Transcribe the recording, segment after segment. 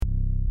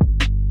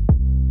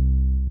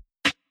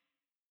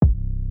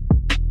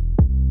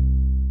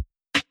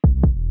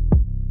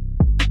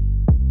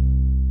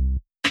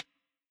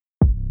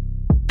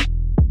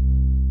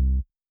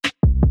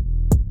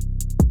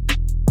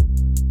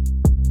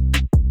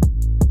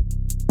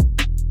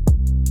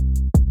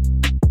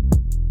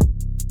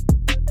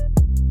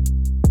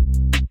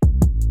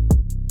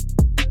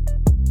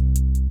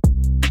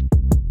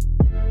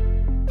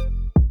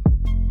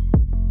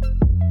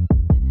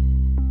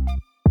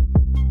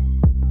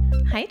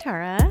Hi,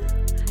 Tara.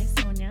 Hi,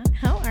 Sonya.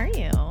 How are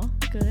you?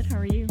 Good. How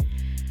are you?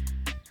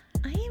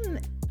 I am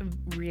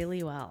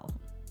really well.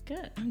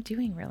 Good. I'm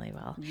doing really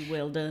well.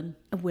 Well done.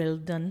 Well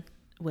done.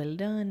 Well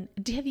done.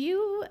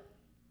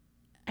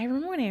 I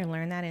remember when I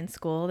learned that in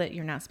school that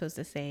you're not supposed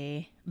to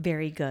say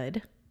very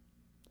good.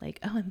 Like,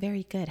 oh, I'm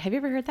very good. Have you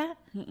ever heard that?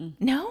 Mm-mm.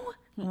 No?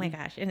 Mm-mm. Oh my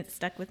gosh. And it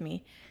stuck with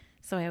me.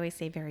 So I always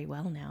say very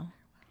well now.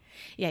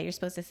 Yeah, you're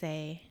supposed to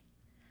say,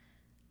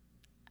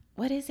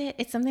 what is it?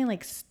 It's something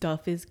like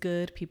stuff is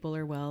good, people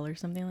are well, or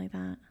something like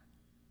that.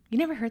 You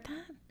never heard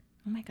that?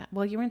 Oh my God.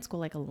 Well, you were in school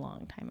like a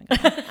long time ago.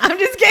 I'm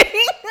just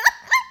kidding.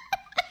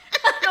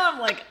 I'm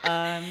like,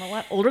 I'm a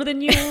lot older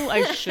than you.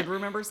 I should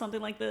remember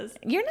something like this.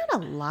 You're not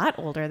a lot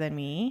older than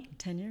me.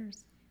 10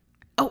 years.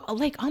 Oh,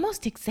 like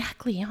almost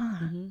exactly,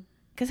 huh?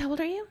 Because how old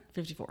are you?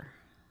 54.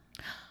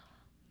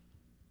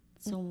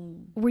 So,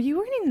 Were you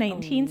born in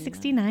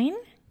 1969?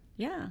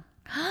 yeah.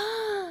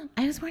 I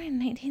was born in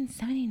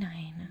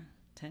 1979.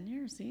 10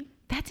 years, see?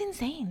 That's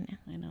insane.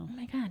 I know. Oh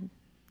my God.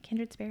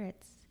 Kindred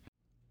spirits.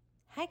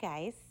 Hi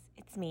guys,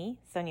 it's me,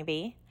 Sonya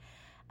B.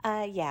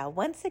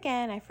 Once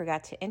again, I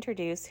forgot to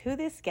introduce who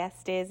this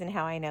guest is and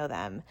how I know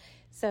them.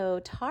 So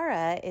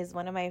Tara is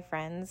one of my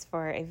friends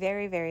for a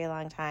very, very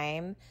long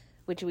time,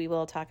 which we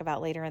will talk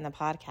about later in the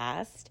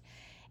podcast.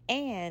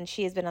 And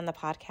she has been on the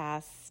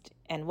podcast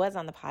and was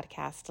on the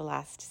podcast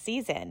last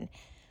season.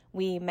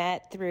 We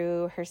met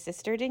through her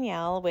sister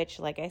Danielle, which,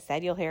 like I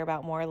said, you'll hear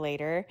about more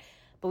later.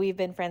 But we've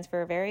been friends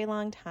for a very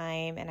long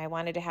time, and I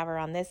wanted to have her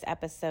on this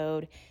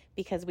episode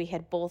because we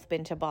had both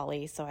been to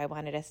Bali, so I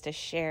wanted us to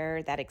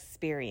share that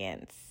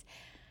experience.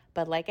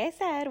 But like I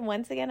said,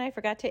 once again, I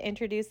forgot to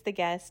introduce the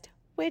guest,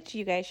 which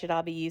you guys should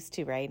all be used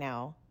to right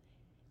now.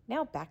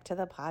 Now back to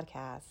the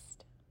podcast.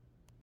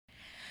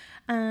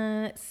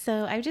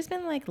 So I've just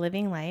been like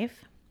living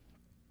life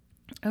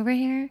over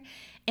here,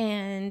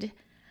 and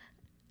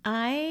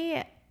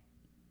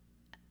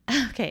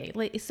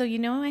so you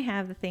know I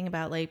have the thing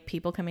about like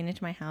people coming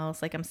into my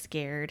house, like I'm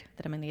scared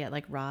that I'm going to get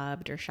like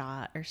robbed or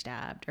shot or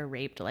stabbed or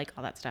raped, like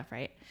all that stuff,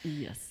 right?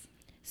 Yes.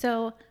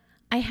 So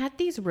I had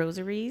these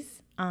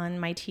rosaries on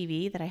my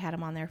TV that I had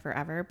them on there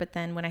forever, but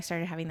then when I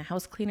started having the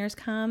house cleaners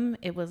come,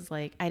 it was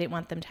like I didn't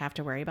want them to have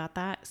to worry about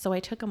that, so I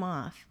took them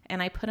off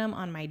and I put them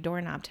on my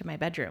doorknob to my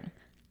bedroom.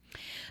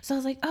 So I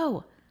was like,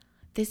 oh,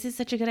 this is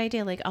such a good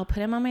idea. Like I'll put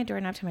them on my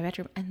doorknob to my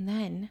bedroom, and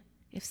then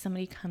if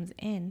somebody comes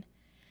in,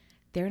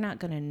 they're not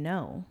going to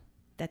know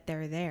that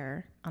they're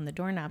there on the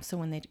doorknob. So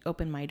when they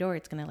open my door,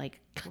 it's going to like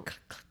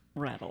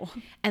rattle.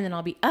 And then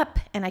I'll be up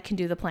and I can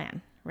do the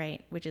plan,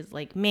 right? Which is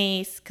like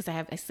mace, because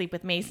I sleep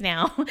with mace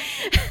now.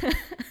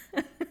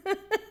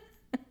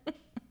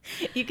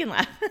 You can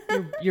laugh.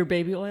 Your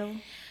baby oil?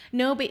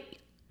 No,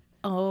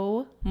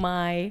 oh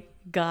my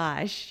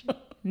gosh.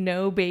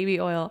 No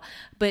baby oil.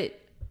 But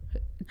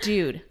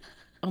dude,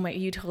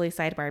 you totally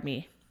sidebarred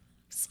me.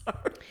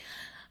 Sorry.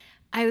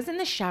 I was in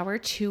the shower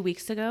 2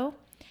 weeks ago,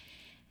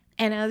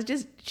 and I was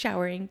just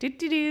showering,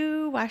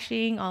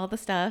 washing all the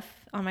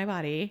stuff on my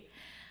body,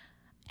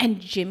 and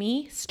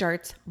Jimmy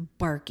starts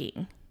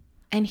barking.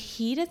 And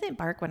he doesn't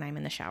bark when I'm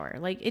in the shower.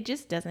 Like, it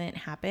just doesn't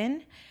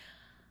happen.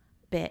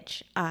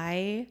 Bitch,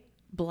 I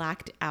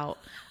blacked out.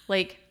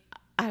 Like,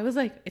 I was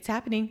like, it's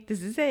happening.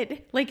 This is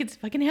it. Like, it's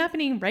fucking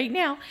happening right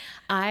now.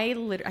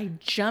 I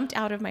jumped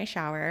out of my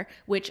shower,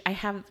 which I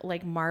have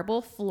like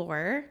marble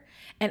floor.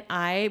 And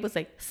I was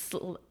like,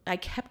 I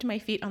kept my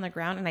feet on the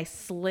ground and I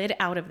slid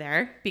out of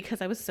there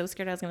because I was so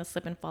scared I was going to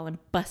slip and fall and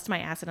bust my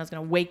ass and I was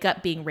going to wake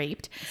up being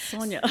raped.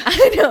 Sonya.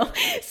 I know.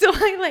 So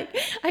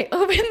I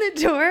opened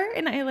the door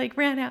and I like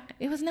ran out.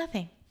 It was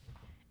nothing.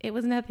 It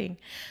was nothing.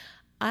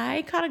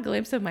 I caught a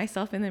glimpse of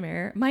myself in the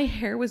mirror. My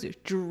hair was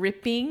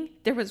dripping.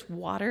 There was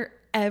water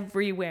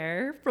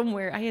everywhere from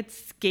where I had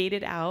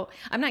skated out.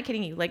 I'm not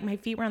kidding you. Like my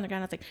feet were on the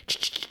ground. I was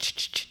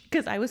like,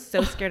 because I was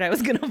so scared I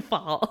was going to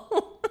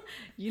fall.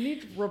 You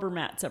need rubber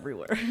mats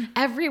everywhere.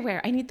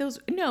 Everywhere. I need those.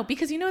 No,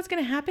 because you know what's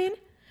going to happen?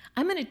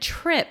 I'm going to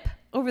trip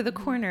over the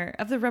corner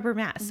of the rubber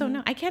mat. So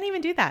no, I can't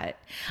even do that.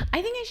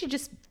 I think I should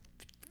just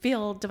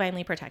feel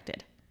divinely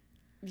protected.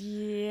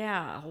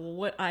 Yeah.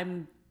 What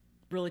I'm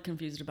really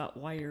confused about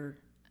why you're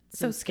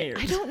so scared.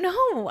 I don't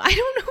know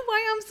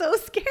why I'm so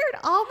scared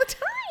all the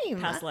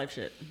time. Past life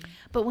shit.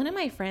 But one of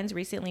my friends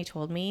recently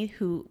told me,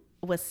 who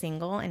was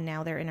single and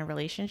now they're in a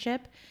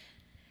relationship,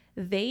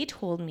 they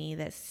told me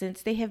that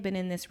since they have been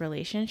in this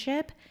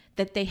relationship,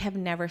 that they have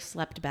never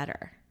slept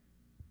better.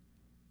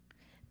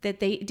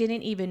 That they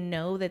didn't even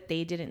know that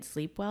they didn't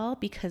sleep well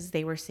because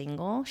they were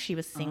single. She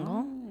was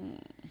single. Oh.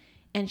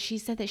 And she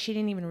said that she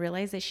didn't even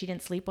realize that she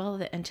didn't sleep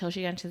well until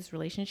she got into this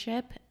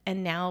relationship.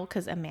 And now,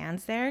 because a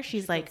man's there,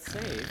 she's like...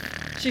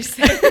 She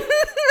said...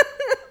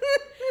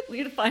 We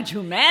need to find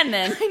you a man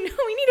then. I know,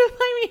 we need to find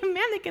me a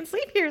man that can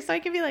sleep here so I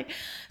can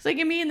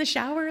be in the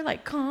shower,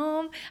 like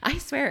calm. I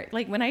swear,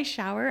 like when I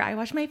shower, I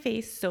wash my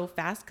face so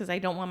fast because I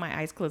don't want my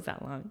eyes closed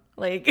that long.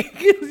 Like,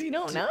 because you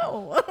don't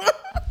know.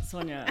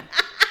 Sonya,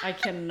 I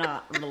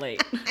cannot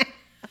relate.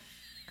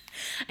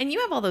 And you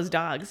have all those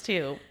dogs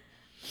too.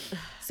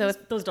 So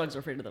those dogs are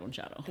afraid of their own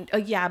shadow.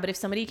 yeah, but if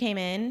somebody came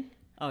in,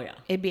 Oh yeah,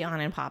 it'd be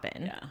on and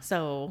popping. Yeah.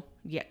 So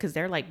yeah, because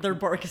they're like their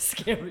bark is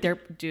scary. Their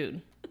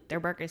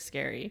bark is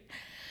scary.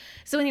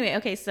 So anyway,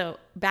 okay, so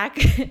back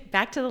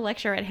to the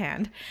lecture at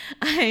hand.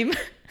 I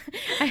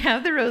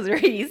have the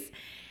rosaries,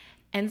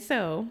 and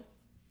so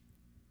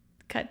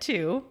cut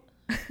to,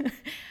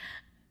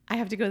 I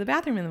have to go to the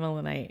bathroom in the middle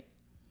of the night.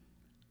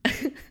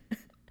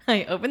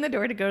 I open the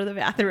door to go to the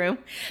bathroom.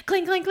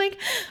 Clink, clink, clink.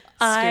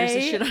 Scares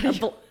the shit out of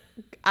you.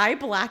 I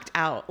blacked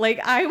out. Like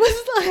I was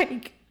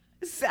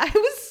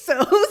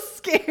so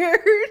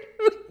scared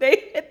when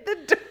they hit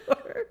the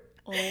door.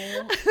 Oh.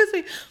 I was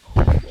like,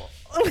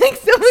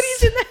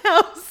 somebody's in the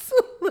house.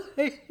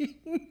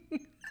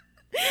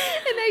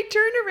 And I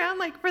turned around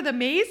like for the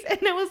mace, and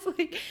I was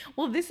like,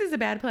 well, this is a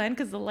bad plan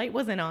because the light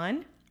wasn't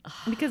on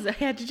because I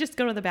had to just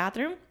go to the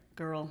bathroom.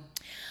 Girl.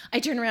 I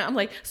turn around, I'm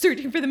like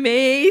searching for the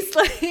mace.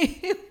 Like,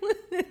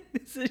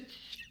 this is a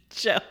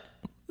show.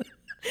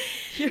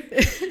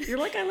 You're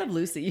like I Love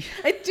Lucy.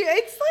 I do.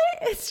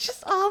 It's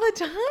just all the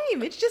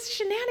time. It's just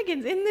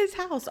shenanigans in this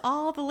house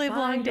all the live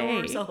long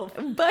day.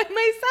 By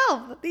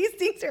myself. These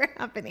things are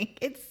happening.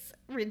 It's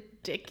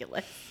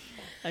ridiculous.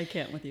 I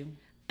can't with you.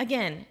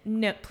 Again,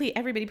 no, please,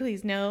 everybody,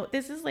 please know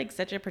this is like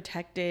such a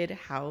protected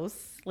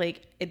house.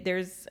 Like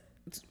there's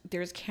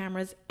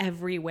cameras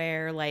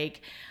everywhere.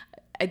 Like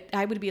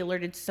I would be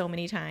alerted so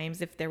many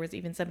times if there was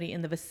even somebody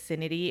in the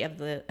vicinity of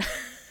the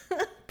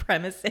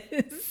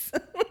premises.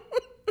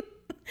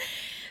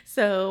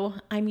 So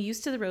I'm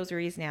used to the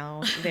rosaries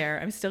now there.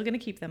 I'm still going to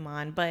keep them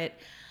on, but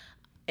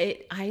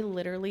I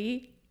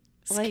literally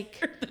like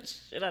scared the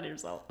shit out of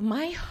yourself.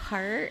 My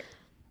heart,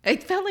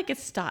 it felt like it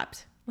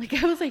stopped. Like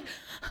I was like,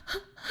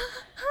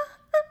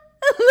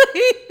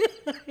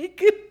 I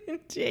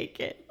couldn't take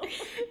it.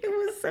 It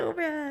was so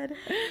bad.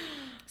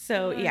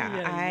 So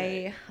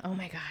yeah, oh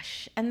my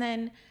gosh. And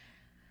then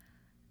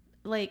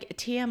like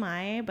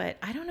TMI, but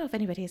I don't know if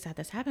anybody has had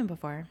this happen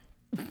before.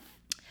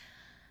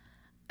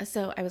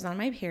 So I was on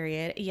my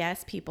period.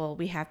 Yes, people,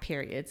 we have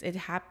periods. It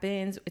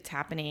happens. It's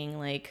happening.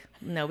 Like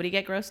nobody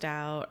get grossed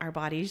out. Our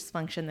bodies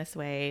function this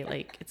way.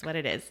 Like it's what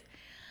it is.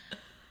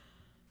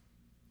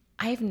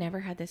 I've never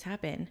had this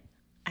happen.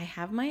 I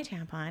have my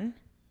tampon.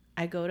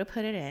 I go to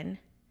put it in.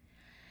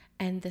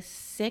 And the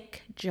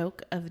sick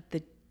joke of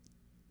the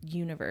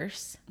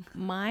universe,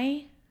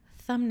 my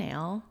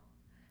thumbnail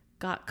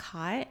got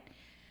caught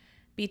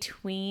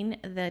between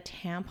the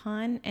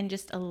tampon and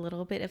just a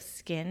little bit of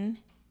skin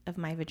of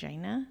my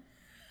vagina.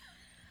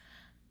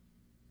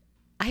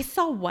 I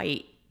saw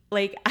white.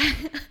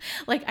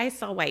 I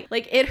saw white.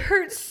 Like it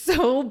hurt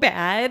so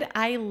bad.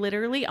 I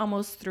literally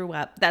almost threw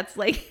up. That's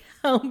like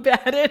how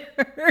bad it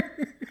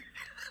hurt.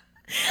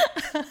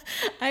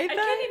 I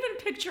can't even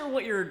picture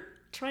what you're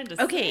trying to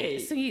say. Okay,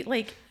 so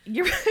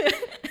you're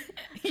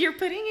you're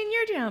putting in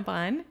your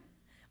tampon,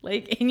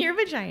 like in your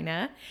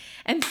vagina,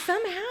 and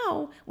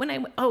somehow when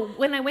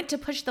I went to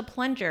push the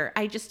plunger,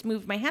 I just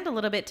moved my hand a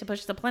little bit to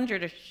push the plunger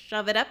to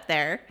shove it up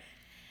there,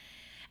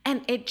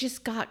 and it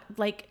just got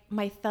like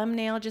my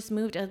thumbnail just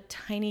moved a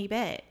tiny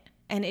bit,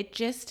 and it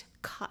just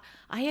caught.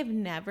 I have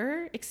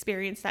never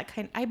experienced that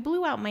kind. I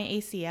blew out my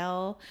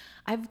ACL.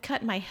 I've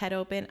cut my head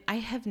open. I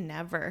have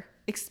never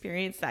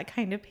experienced that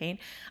kind of pain.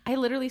 I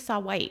literally saw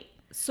white.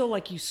 So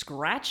like you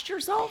scratched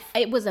yourself?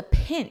 It was a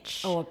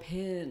pinch. Oh, a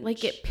pinch.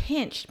 Like it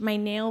pinched my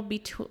nail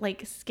between,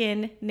 like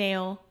skin,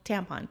 nail,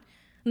 tampon.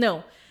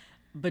 No.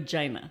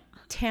 Vagina.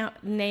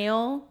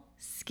 Nail,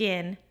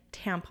 skin,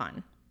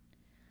 tampon.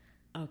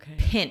 Okay.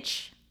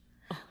 Pinch.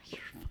 Oh,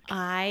 you're fucking...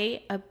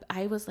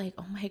 I was like,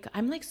 oh my God.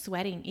 I'm like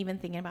sweating even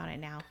thinking about it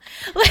now.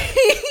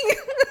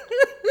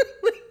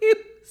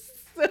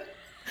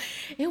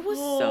 It was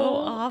so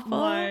awful. Oh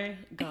my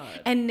God.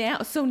 And now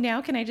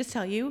can I just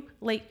tell you,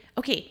 like,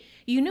 okay,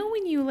 you know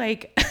when you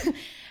like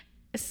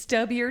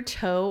stub your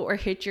toe or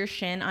hit your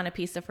shin on a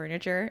piece of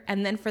furniture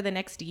and then for the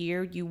next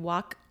year you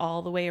walk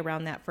all the way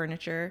around that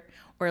furniture,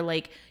 or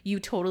like you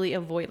totally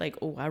avoid like,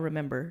 oh, I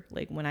remember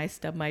like when I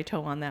stubbed my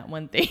toe on that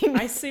one thing.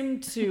 I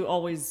seem to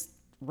always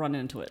run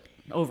into it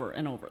over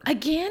and over.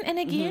 Again and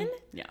again?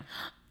 Mm-hmm. Yeah.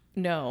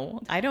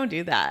 No, I don't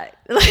do that.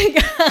 Like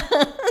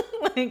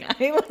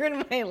I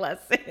learned my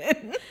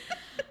lesson.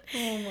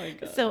 Oh my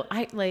God. So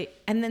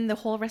and then the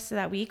whole rest of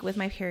that week with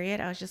my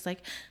period, I was just like,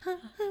 like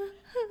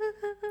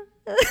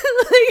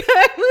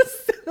I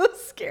was so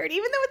scared,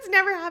 even though it's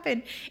never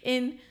happened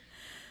in,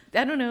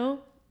 I don't know,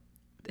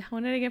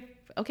 when did I get,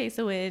 okay,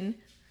 so in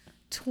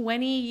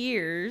 20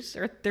 years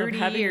or 30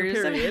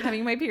 years of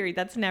having my period,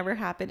 that's never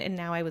happened. And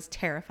now I was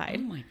terrified.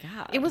 Oh my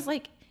God. It was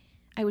like,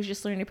 I was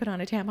just learning to put on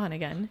a tampon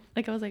again.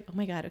 Like I was like, oh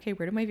my God, okay,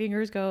 where do my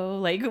fingers go?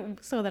 Like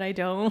so that I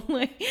don't,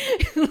 like,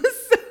 it was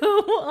so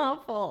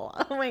awful.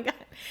 Oh my God.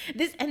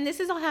 This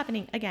is all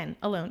happening again,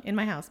 alone in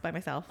my house by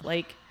myself.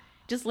 Like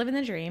just living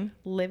the dream,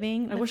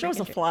 I wish I was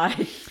a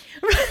fly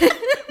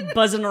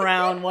buzzing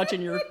around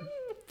watching your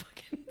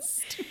fucking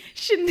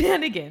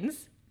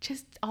shenanigans.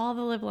 Just all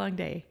the live long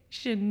day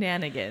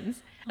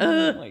shenanigans.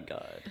 Oh my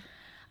God.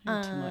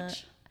 You're too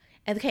much.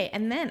 Okay.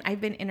 And then I've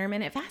been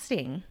intermittent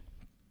fasting.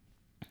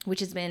 which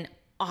has been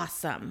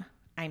awesome.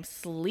 I'm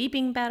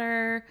sleeping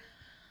better.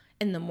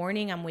 In the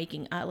morning, I'm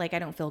waking up. Like, I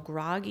don't feel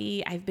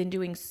groggy. I've been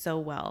doing so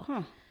well.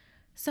 Huh.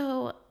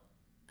 So,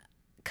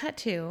 cut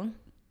to,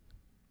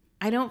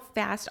 I don't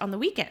fast on the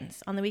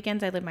weekends. On the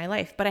weekends, I live my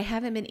life. But I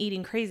haven't been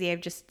eating crazy.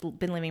 I've just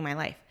been living my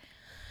life.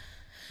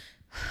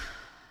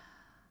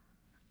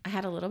 I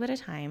had a little bit of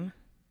time.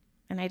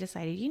 And I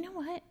decided, you know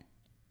what?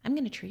 I'm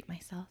going to treat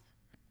myself.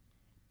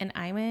 And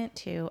I went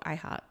to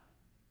IHOP.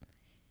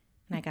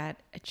 And I got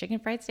a chicken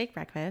fried steak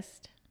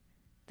breakfast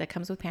that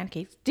comes with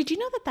pancakes. Did you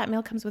know that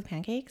meal comes with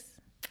pancakes?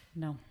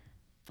 No.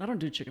 I don't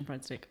do chicken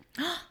fried steak.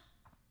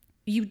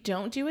 You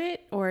don't do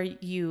it, or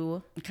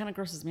you... It kind of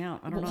grosses me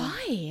out. I don't know.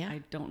 Why?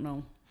 I don't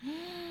know.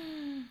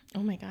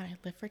 Oh my God, I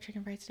live for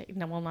chicken fried steak.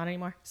 No, well, not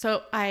anymore.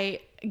 So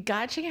I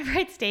got chicken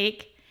fried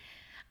steak.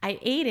 I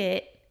ate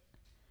it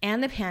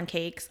and the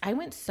pancakes. I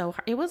went so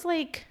hard. It was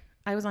like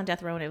I was on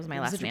death row and it was my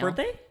last meal. Was it your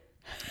birthday?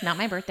 Not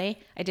my birthday.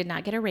 I did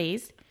not get a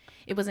raise.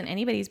 It wasn't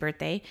anybody's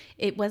birthday.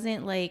 It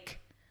wasn't like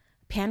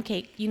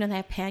pancake. You know,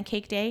 that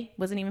pancake day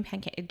wasn't even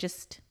pancake.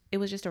 It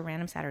was just a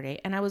random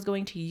Saturday. And I was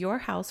going to your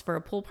house for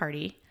a pool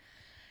party.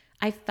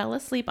 I fell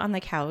asleep on the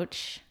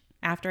couch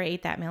after I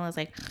ate that meal. I was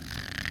like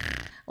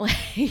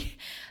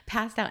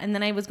passed out. And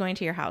then I was going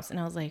to your house and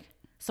I was like,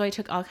 so I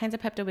took all kinds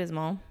of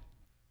Pepto-Bismol.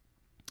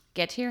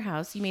 Get to your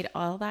house. You made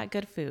all that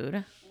good food.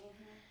 Mm-hmm.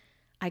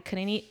 I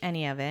couldn't eat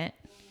any of it.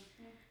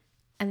 Mm-hmm.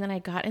 And then I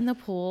got in the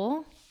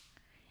pool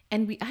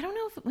and I don't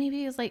know if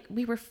maybe it was like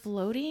we were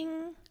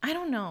floating. I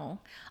don't know.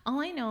 All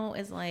I know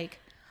is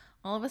like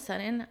all of a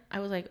sudden I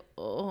was like,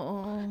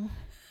 oh.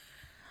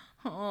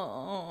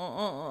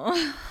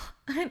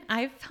 And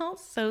I felt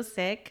so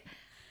sick.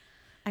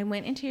 I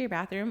went into your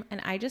bathroom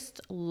and I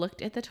just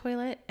looked at the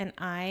toilet and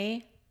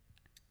I'm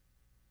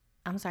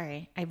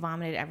sorry, I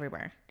vomited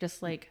everywhere.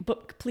 Just like...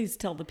 But please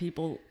tell the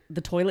people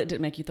the toilet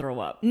didn't make you throw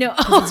up. No.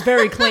 It's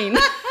very clean.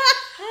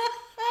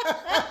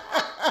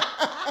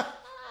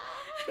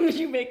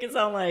 You make it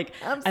sound like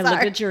I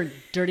looked at your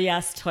dirty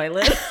ass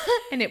toilet.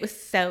 And it was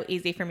so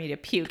easy for me to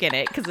puke in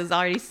it because it was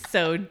already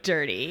so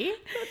dirty.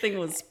 That thing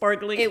was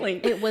sparkling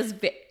clean. It was...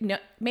 No,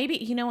 maybe,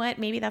 you know what?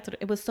 Maybe that's what...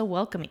 It was so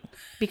welcoming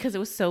because it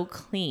was so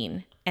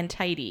clean and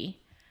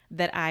tidy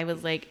that I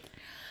was like...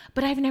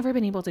 But I've never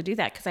been able to do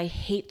that because I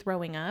hate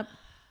throwing up.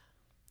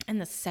 And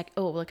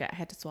look, I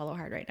had to swallow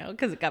hard right now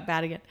because it got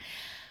bad again.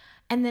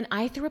 And then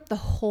I threw up the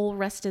whole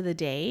rest of the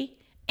day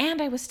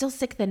and I was still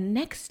sick the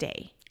next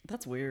day.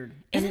 That's weird.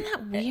 Isn't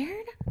that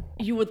weird?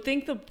 You would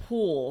think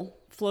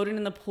floating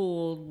in the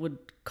pool would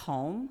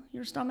calm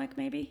your stomach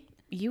maybe?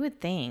 You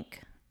would think.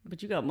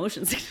 But you got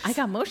motion sickness. I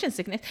got motion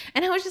sickness.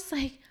 And I was just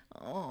like,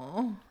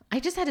 oh, I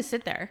just had to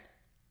sit there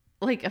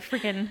like a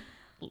freaking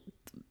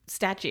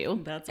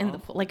statue. That's in the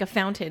pool, like a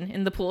fountain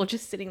in the pool,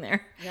 just sitting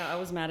there. Yeah, I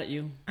was mad at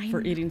you for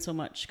eating so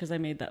much because I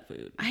made that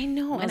food. I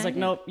know. And I was like,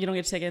 nope, you don't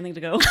get to take anything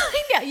to go.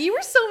 Yeah, you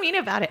were so mean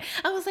about it.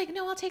 I was like,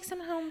 no, I'll take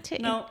some home too.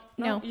 No,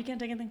 you can't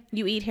take anything.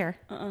 You eat here.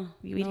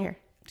 You eat here.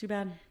 Too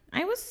bad.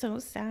 I was so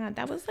sad.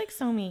 That was like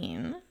so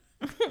mean.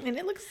 And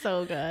it looks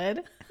so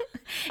good.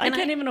 I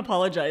can't even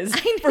apologize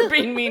for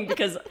being mean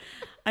because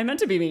I meant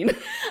to be mean.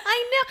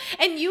 I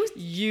know. And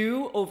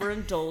you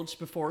overindulged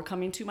before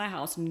coming to my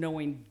house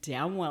knowing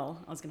damn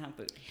well I was going to have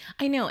food.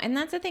 I know. And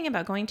that's the thing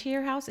about going to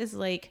your house is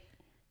like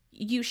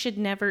you should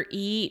never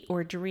eat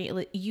or drink.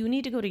 Like, you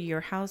need to go to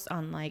your house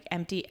on like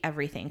empty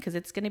everything because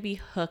it's going to be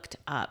hooked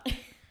up.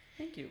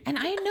 Thank you. And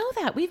I know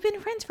that. We've been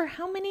friends for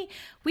how many?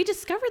 We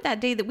discovered that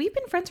day that we've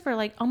been friends for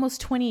like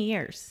almost 20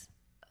 years.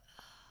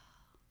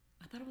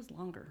 I thought it was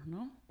longer,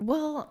 no?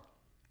 Well,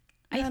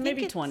 yeah, I think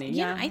maybe 20.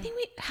 Yeah, I think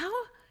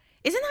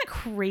isn't that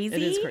crazy?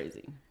 It is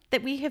crazy.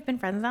 That we have been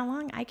friends that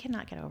long. I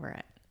cannot get over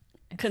it.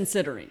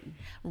 Considering.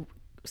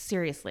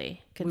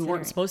 Seriously. We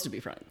weren't supposed to be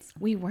friends.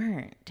 We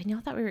weren't.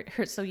 Danielle thought we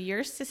were. So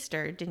your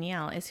sister,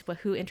 Danielle, is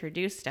who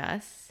introduced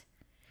us.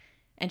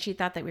 And she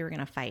thought that we were going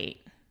to fight.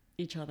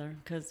 Each other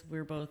because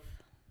we're both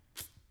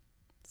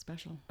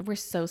special. We're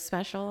so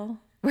special.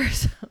 We're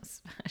so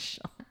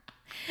special.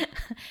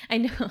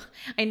 I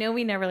know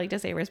we never like to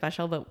say we're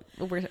special, but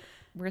we're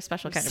a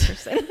special kind of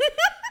person.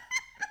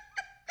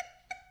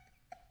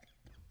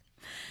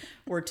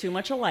 We're too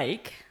much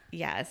alike.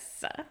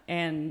 Yes.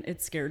 And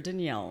it scared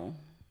Danielle.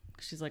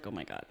 She's like, oh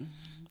my God,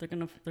 they're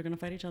gonna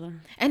fight each other.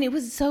 And it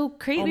was so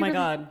crazy. Oh my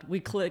God, we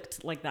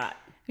clicked like that.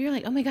 You're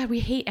like, oh my God, we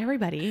hate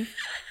everybody.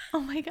 Oh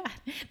my God,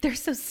 they're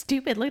so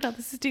stupid. Look at all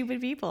the stupid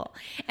people.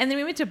 And then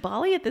we went to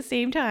Bali at the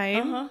same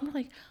time. We're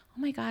like, oh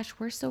my gosh,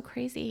 we're so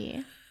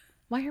crazy.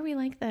 Why are we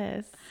like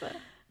this?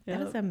 That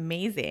was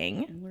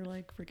amazing. We're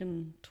like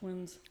freaking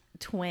twins.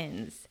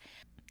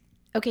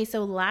 Okay,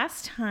 so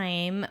last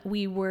time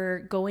I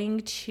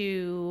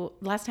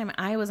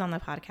was on the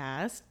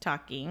podcast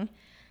talking,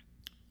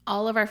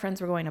 all of our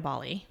friends were going to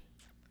Bali.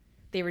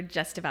 They were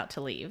just about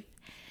to leave.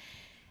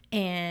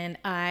 And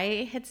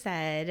I had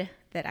said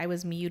that I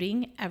was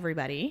muting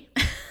everybody.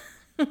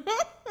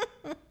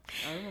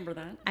 I remember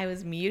that. I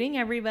was muting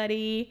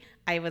everybody.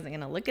 I wasn't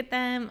going to look at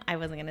them. I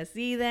wasn't going to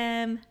see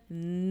them.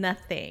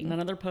 Nothing. None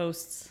of their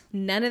posts.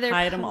 None of their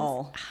Hide posts. them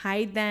all.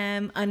 Hide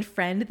them.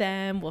 Unfriend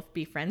them. We'll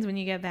be friends when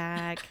you get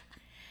back.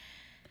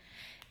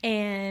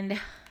 And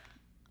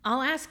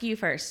I'll ask you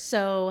first.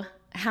 So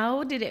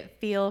how did it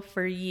feel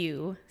for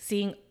you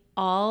seeing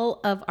all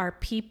of our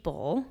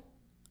people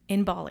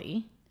in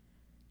Bali?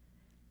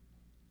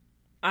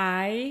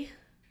 I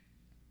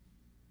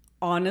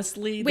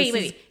honestly...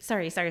 Wait.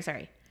 Sorry.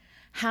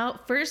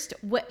 What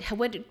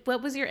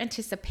was your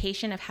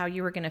anticipation of how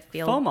you were going to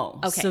feel? FOMO.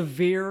 Okay.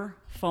 Severe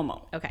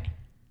FOMO. Okay.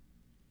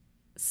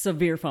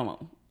 Severe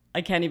FOMO.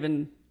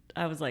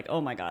 I was like, oh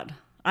my God.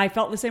 I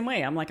felt the same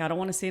way. I'm like, I don't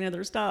want to see any of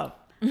their stuff.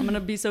 I'm going to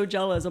be so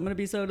jealous. I'm going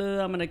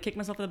to kick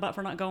myself in the butt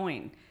for not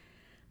going.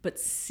 But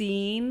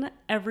seeing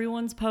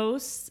everyone's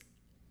posts,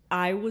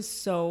 I was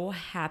so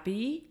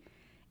happy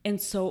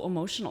and so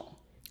emotional.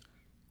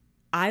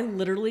 I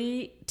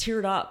literally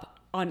teared up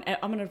I'm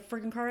in a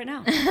freaking car right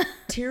now.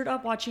 Teared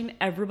up watching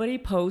everybody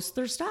post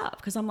their stuff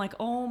because I'm like,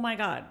 oh my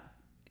God.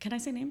 Can I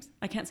say names?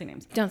 I can't say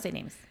names. Don't say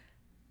names.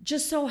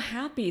 Just so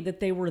happy that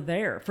they were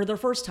there for their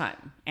first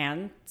time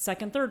and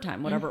second, third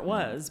time, whatever it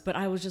was. But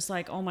I was just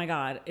like, oh my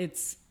God,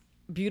 it's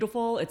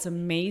beautiful. It's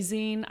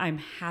amazing. I'm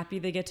happy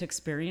they get to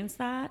experience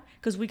that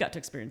because we got to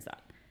experience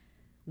that.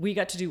 We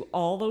got to do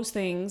all those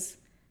things.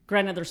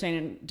 Granted, they're staying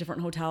in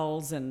different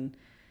hotels and,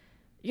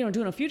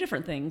 doing a few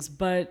different things,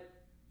 but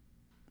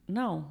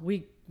no,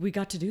 we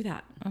got to do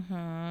that.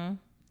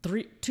 Mm-hmm.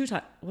 2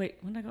 times. Wait,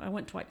 when did I go? I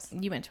went twice.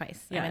 You went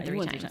twice. Yeah, I went 3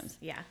 went times. 3 times.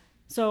 Yeah.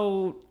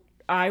 So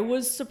I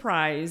was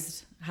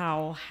surprised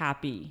how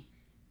happy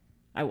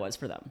I was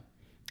for them.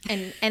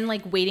 And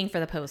like waiting for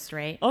the post,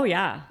 right? Oh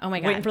yeah. Oh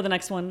my God. Waiting for the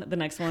next one, the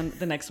next one,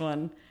 the next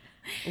one.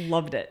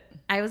 Loved it.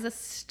 I was a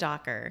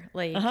stalker.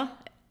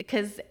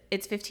 Because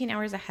it's 15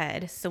 hours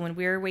ahead. So when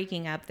we're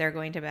waking up, they're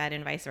going to bed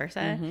and vice versa.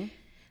 Mm-hmm.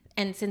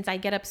 And since I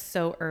get up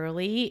so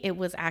early, it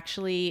was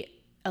actually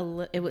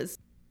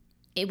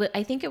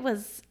I think it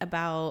was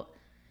about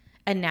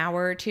an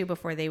hour or two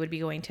before they would be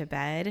going to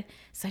bed.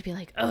 So I'd be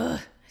like, ugh,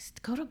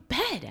 just go to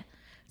bed.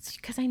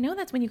 Because I know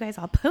that's when you guys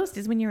all post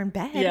is when you're in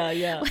bed.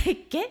 Yeah.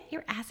 Like, get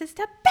your asses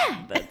to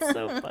bed. That's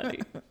so funny.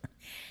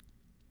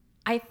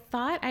 I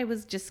thought I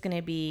was just going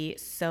to be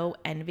so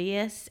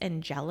envious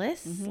and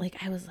jealous. Mm-hmm.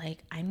 Like, I was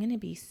like, I'm going to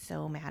be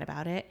so mad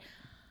about it.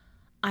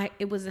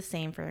 It was the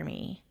same for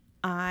me.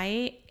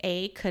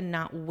 I could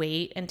not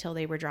wait until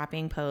they were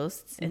dropping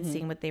posts and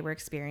seeing what they were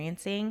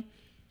experiencing.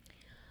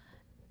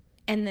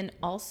 And then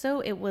also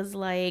it was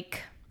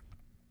like,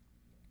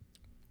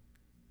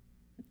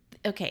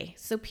 okay,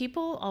 so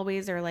people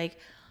always are like,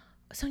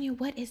 Sonya,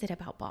 what is it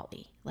about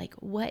Bali? Like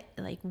why?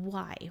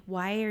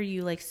 Why are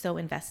you like so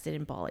invested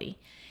in Bali?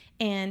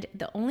 And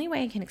the only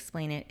way I can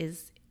explain it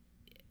is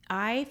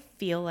I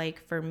feel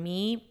like for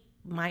me,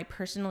 my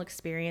personal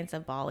experience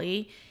of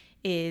Bali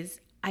is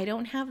I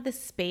don't have the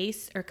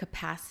space or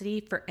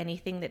capacity for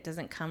anything that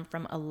doesn't come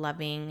from a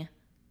loving,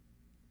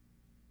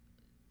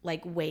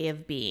 like, way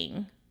of being.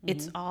 Mm-hmm.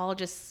 It's all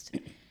just,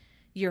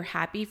 you're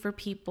happy for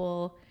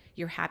people.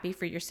 You're happy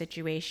for your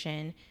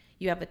situation.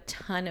 You have a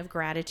ton of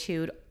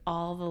gratitude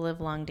all the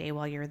live long day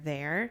while you're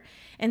there.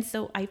 And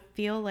so I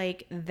feel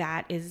like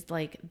that is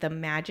like the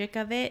magic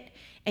of it.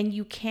 And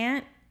you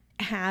can't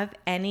have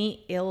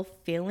any ill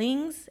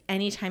feelings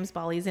anytime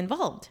Bali's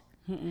involved.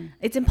 Mm-mm.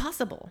 It's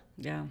impossible.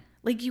 Yeah.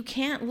 Like you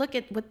can't look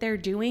at what they're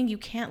doing. You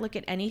can't look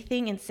at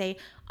anything and say,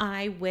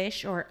 I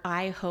wish, or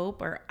I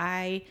hope, or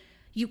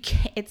you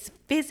can't, it's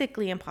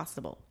physically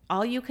impossible.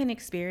 All you can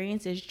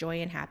experience is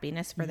joy and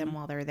happiness for them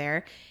while they're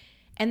there.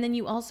 And then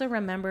you also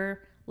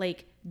remember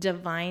like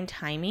divine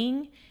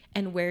timing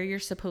and where you're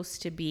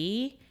supposed to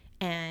be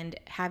and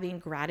having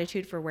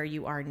gratitude for where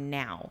you are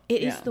now.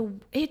 It's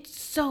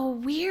so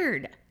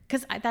weird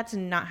because that's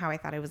not how I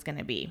thought it was going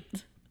to be.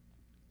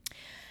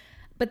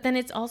 But then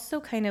it's also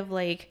kind of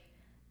like,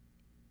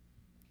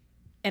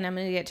 and I'm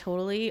going to get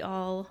totally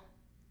all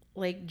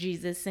like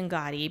Jesus and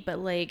Gaudy, but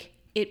like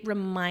it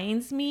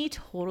reminds me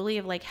totally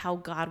of like how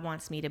God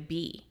wants me to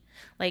be.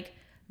 Like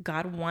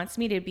God wants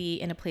me to be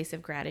in a place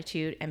of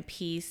gratitude and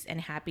peace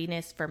and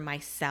happiness for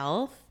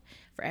myself,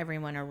 for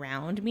everyone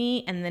around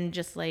me. And then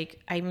just like,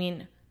 I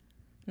mean,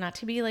 not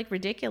to be like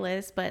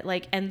ridiculous, but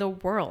like, and the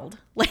world,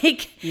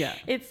 like, yeah,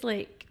 it's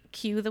like,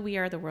 cue the We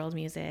Are the World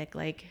music,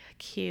 like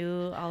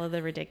cue all of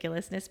the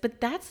ridiculousness. But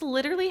that's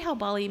literally how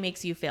Bali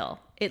makes you feel.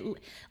 It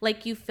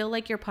like you feel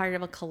like you're part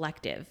of a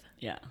collective.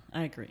 Yeah,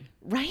 I agree.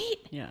 Right?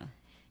 Yeah.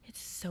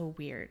 It's so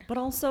weird. But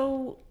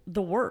also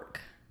the work.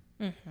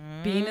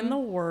 Mm-hmm. Being in the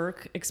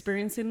work,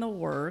 experiencing the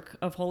work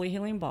of Holy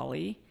Healing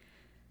Bali,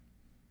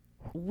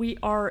 we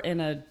are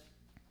in a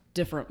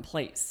different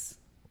place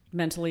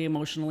mentally,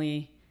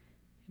 emotionally,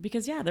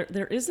 because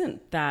there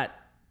isn't that,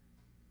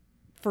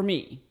 for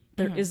me,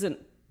 there isn't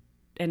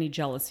any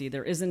jealousy.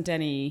 There isn't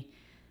any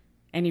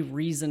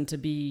reason to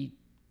be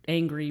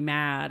angry,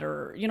 mad,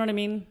 or, you know what I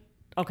mean?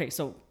 Okay,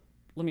 so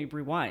let me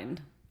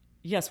rewind.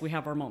 Yes, we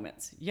have our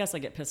moments. Yes, I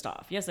get pissed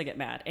off. Yes, I get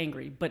mad,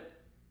 angry, but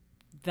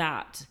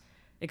that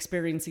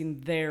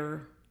experiencing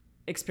their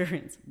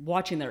experience,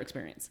 watching their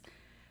experience.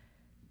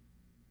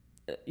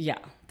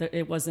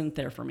 It wasn't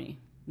there for me.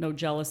 No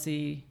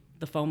jealousy,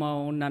 the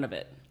FOMO, none of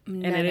it.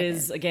 And it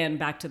is, again,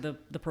 back to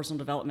the personal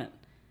development,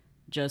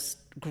 just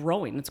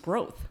growing. It's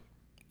growth.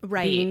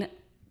 Right. Being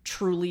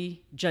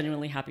truly,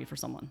 genuinely happy for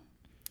someone.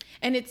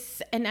 And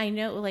I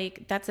know,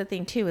 like, that's the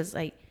thing too, is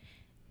like,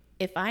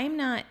 if I'm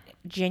not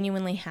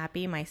genuinely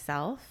happy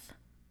myself,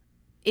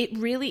 it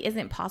really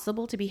isn't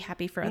possible to be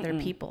happy for other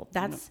people.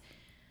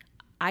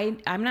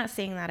 I'm not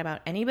saying that about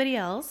anybody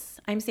else.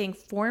 I'm saying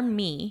for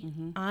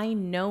me, I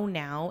know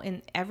now,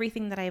 and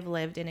everything that I've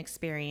lived and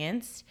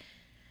experienced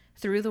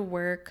through the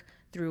work,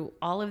 through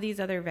all of these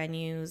other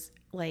venues,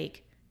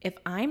 like, if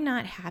I'm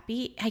not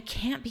happy, I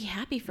can't be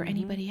happy for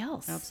anybody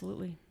else.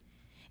 Absolutely.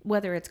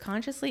 Whether it's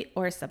consciously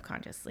or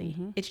subconsciously.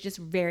 It's just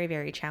very,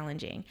 very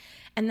challenging.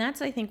 And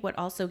that's, I think, what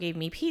also gave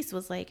me peace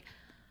was like,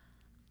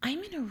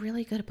 I'm in a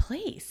really good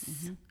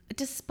place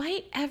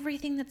despite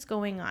everything that's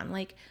going on.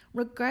 Like,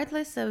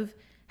 regardless of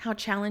how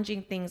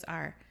challenging things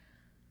are,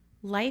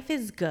 life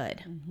is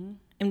good.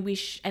 And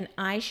and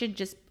I should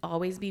just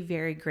always be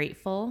very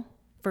grateful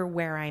for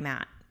where I'm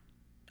at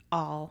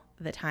all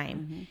the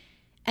time.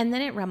 And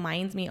then it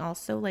reminds me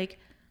also, like,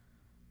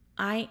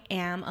 I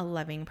am a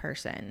loving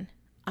person.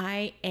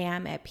 I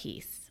am at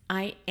peace.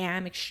 I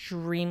am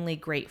extremely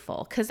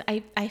grateful, because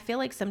I feel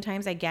like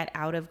sometimes I get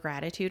out of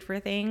gratitude for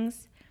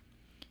things,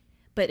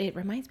 but it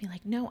reminds me,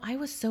 like, no, I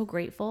was so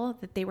grateful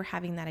that they were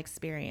having that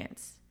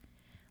experience.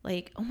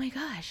 Like, oh my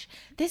gosh,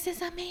 this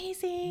is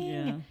amazing.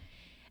 Yeah.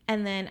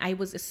 And then I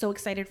was so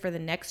excited for the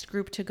next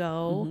group to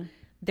go.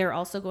 They're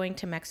also going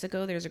to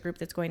Mexico. There's a group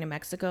that's going to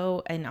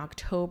Mexico in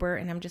October.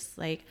 And I'm just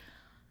like,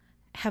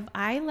 have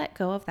I let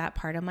go of that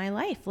part of my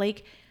life?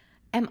 Like,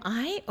 am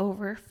I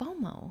over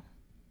FOMO?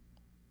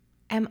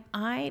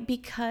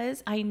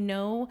 Because I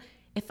know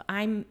if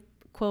I'm,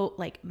 quote,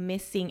 like,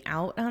 missing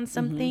out on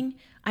something,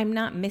 I'm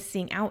not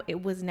missing out.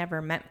 It was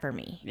never meant for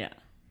me. Yeah.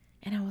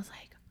 And I was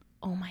like,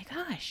 oh my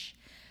gosh.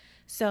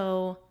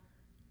 So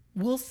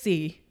we'll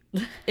see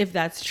if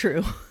that's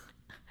true.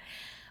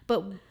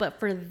 But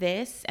for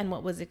this and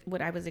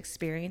what I was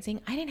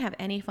experiencing, I didn't have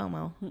any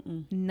FOMO.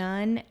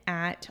 None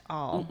at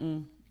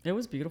all. It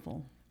was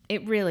beautiful.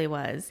 It really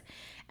was.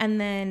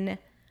 And then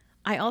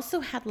I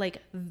also had,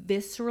 like,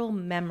 visceral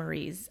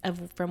memories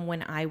from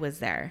when I was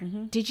there.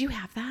 Did you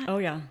have that? Oh,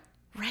 yeah.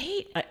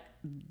 Right?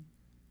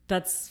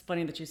 That's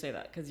funny that you say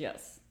that, because,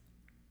 yes,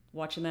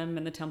 watching them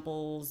in the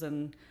temples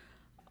and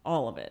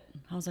all of it,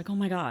 I was like, oh,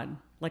 my God.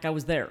 Like, I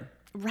was there.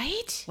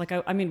 Right? Like,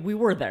 I mean, we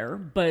were there,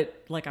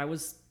 but, like, I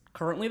was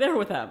currently there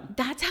with them.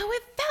 That's how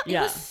it felt.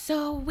 Yeah. It was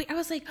so weird. I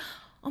was like,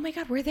 oh, my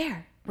God, we're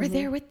there. We're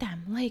there with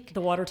them. Like,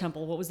 the water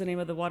temple. What was the name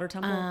of the water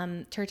temple?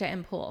 Turta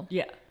and Pool.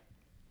 Yeah.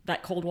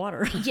 That cold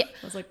water. Yeah.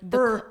 I was like,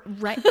 brr.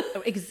 Right.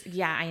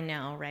 Yeah, I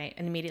know. Right.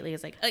 And immediately I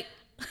was like,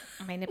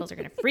 my nipples are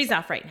going to freeze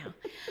off right now.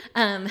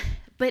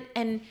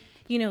 And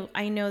you know,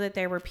 I know that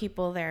there were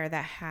people there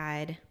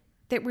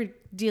that were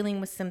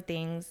dealing with some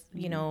things,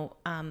 you know,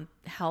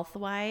 health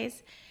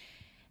wise.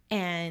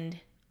 And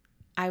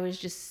I was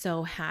just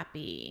so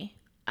happy.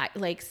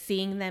 Like,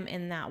 seeing them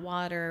in that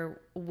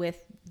water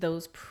with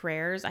those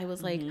prayers, I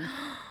was like,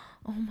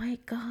 oh my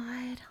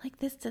God, like,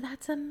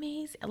 that's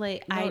amazing.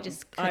 Like, no, I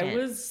just couldn't.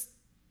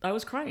 I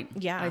was crying.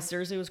 Yeah. I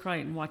seriously was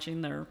crying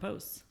watching their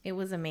posts. It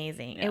was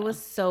amazing. Yeah. It was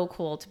so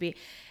cool to be,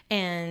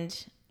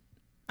 and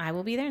I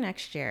will be there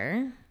next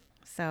year.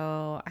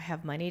 So I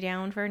have money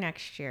down for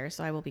next year.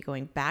 So I will be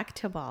going back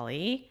to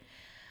Bali.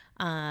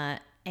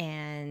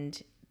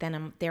 And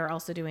then they're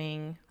also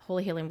doing,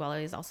 Holy Healing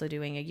Bali is also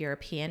doing a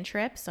European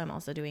trip. So I'm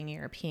also doing a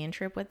European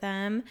trip with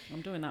them.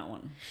 I'm doing that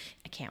one.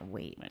 I can't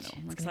wait. I know.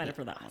 I'm excited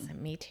for that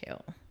one. Me too.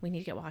 We need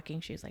to get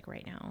walking shoes, like,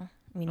 right now.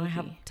 I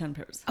have 10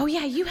 pairs. Oh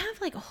yeah, you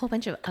have, like, a whole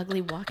bunch of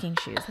ugly walking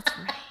shoes. That's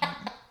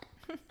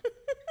right.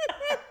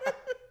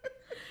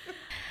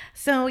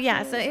 So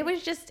yeah, so it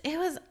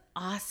was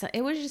awesome.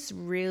 It was just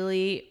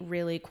really,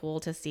 really cool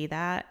to see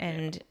that.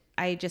 And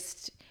it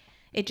just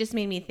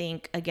made me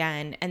think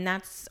again, and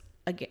that's,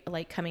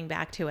 like, coming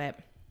back to it,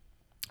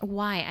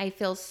 why I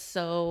feel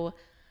so,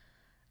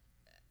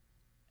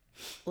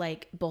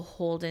 like,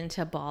 beholden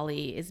to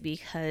Bali is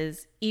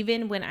because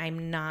even when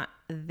I'm not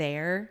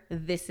there,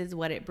 this is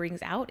what it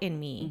brings out in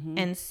me.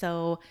 And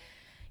so,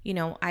 you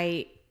know,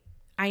 I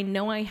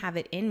know I have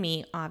it in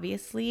me,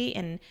 obviously,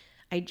 and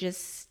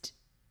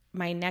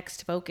my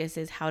next focus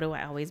is, how do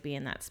I always be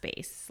in that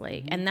space?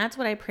 Like, and that's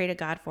what I pray to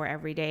God for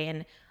every day.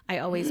 And I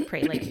always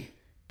pray, like,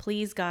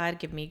 please, God,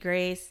 give me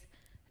grace.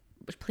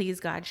 Please,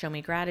 God, show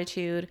me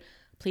gratitude.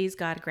 Please,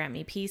 God, grant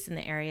me peace in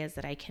the areas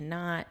that I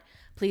cannot.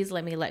 Please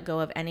let me let go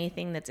of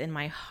anything that's in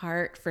my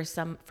heart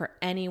for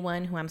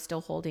anyone who I'm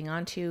still holding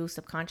on to,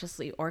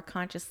 subconsciously or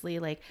consciously.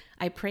 Like,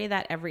 I pray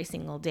that every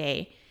single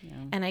day. Yeah.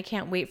 And I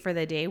can't wait for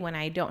the day when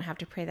I don't have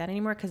to pray that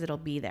anymore, because it'll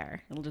be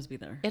there. It'll just be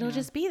there. It'll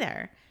just be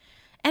there.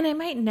 And I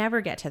might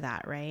never get to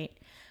that, right?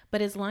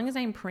 But as long as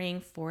I'm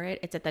praying for it,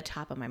 it's at the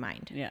top of my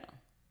mind. Yeah.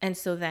 And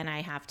so then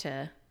I have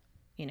to,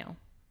 you know,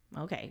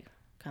 okay,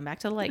 Come back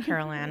to the light,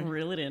 Carol Ann.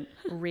 Reel it in.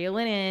 Reel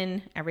it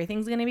in.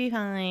 Everything's going to be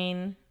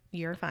fine.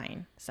 You're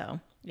fine. So,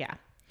 yeah.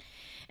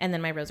 And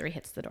then my rosary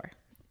hits the door.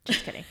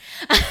 Just kidding.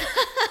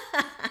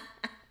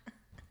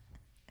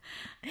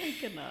 I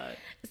cannot.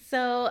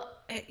 So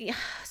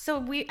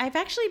I've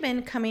actually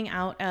been coming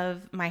out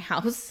of my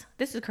house.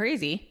 This is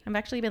crazy. I've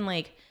actually been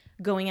like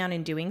going out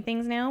and doing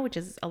things now, which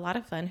is a lot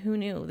of fun. Who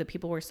knew that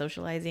people were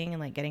socializing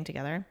and like getting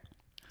together?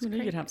 Who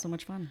knew you'd have so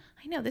much fun?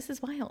 I know, this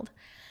is wild.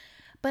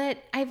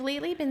 But I've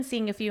lately been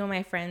seeing a few of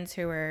my friends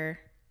who are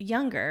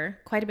younger,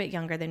 quite a bit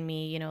younger than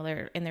me. You know,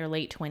 they're in their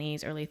late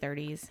 20s, early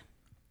 30s.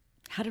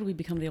 How did we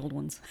become the old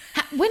ones?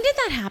 When did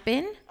that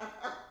happen?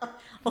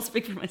 I'll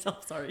speak for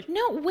myself, sorry.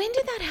 No, when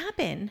did that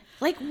happen?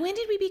 Like, when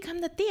did we become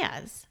the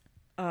tias?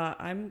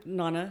 I'm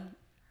Nana.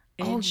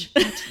 Age.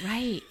 Oh, that's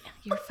right.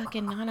 You're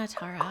fucking Nana,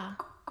 Tara.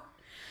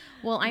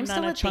 Well, I'm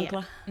Nana still a Chancla.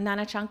 tia.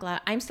 Nana Chancla.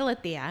 I'm still a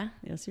tia.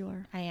 Yes, you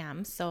are. I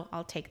am. So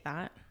I'll take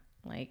that.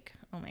 Like,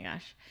 oh my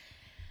gosh.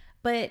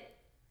 But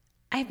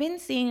I've been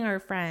seeing our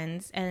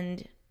friends,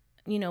 and,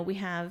 you know, we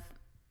have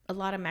a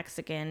lot of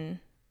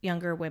Mexican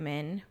younger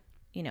women,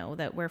 you know,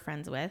 that we're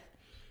friends with.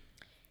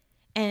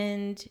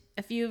 And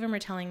a few of them are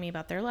telling me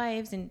about their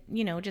lives and,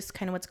 you know, just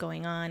kind of what's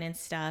going on and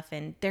stuff.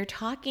 And they're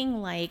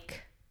talking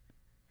like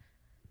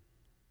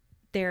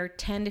they're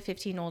 10 to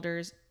 15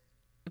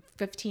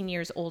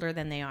 years older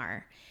than they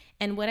are.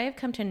 And what I've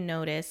come to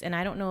notice, and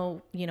I don't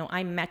know, you know,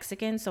 I'm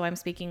Mexican, so I'm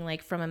speaking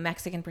like from a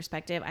Mexican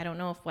perspective. I don't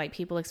know if white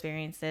people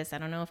experience this. I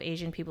don't know if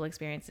Asian people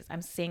experience this.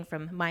 I'm saying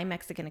from my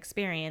Mexican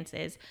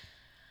experiences,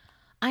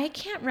 I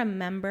can't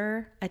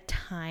remember a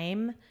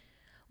time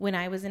when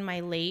I was in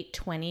my late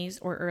 20s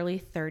or early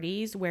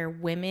 30s where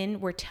women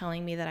were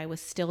telling me that I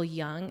was still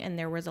young and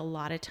there was a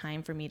lot of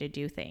time for me to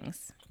do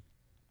things.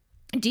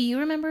 Do you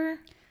remember?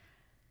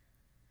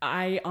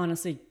 I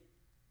honestly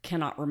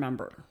cannot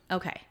remember.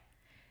 Okay.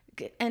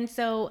 And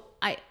so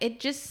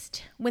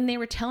when they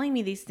were telling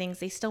me these things,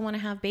 they still want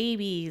to have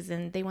babies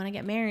and they want to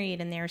get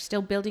married and they're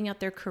still building out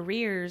their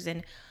careers.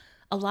 And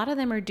a lot of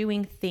them are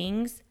doing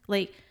things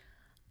like,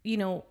 you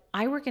know,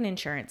 I work in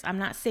insurance. I'm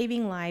not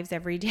saving lives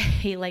every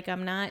day. Like,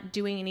 I'm not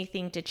doing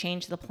anything to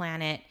change the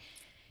planet.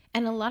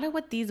 And a lot of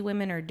what these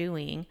women are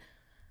doing,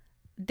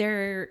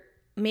 they're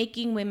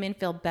making women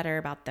feel better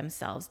about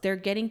themselves. They're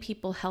getting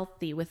people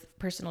healthy with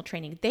personal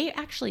training. They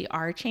actually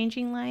are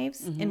changing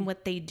lives in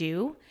what they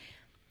do.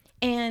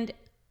 And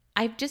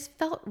I've just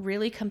felt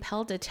really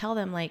compelled to tell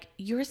them, like,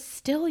 you're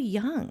still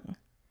young.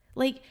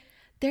 Like,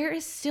 there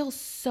is still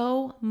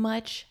so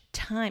much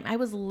time. I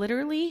was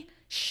literally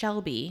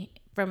Shelby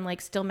from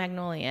like Still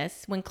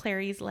Magnolias when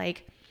Clary's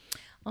like,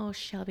 oh,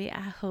 Shelby,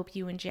 I hope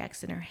you and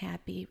Jackson are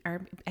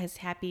as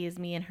happy as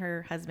me and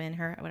her husband,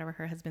 whatever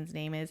her husband's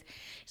name is.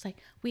 She's like,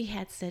 we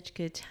had such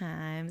good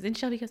times. And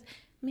Shelby goes,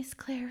 Miss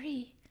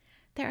Clary,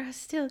 there are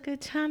still good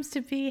times to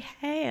be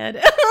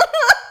had.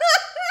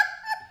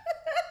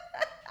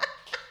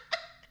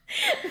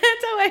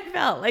 That's how I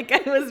felt like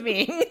I was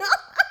being.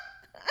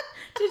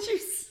 Did you?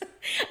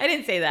 I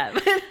didn't say that.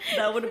 But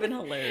that would have been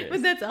hilarious.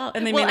 But that's all.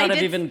 And they may not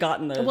have even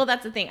gotten the... Well,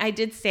 that's the thing. I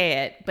did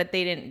say it, but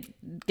they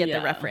didn't get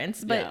the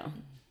reference. But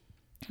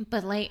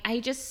like,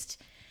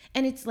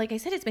 and it's like I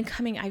said, it's been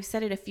coming. I've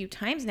said it a few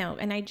times now.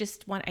 And I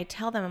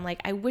tell them, I'm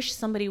like, I wish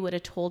somebody would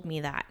have told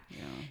me that. Yeah.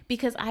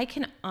 Because I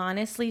can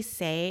honestly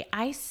say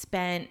I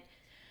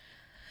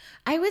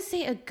would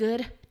say a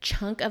good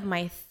chunk of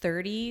my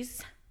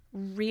 30s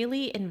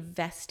really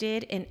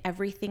invested in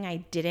everything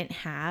I didn't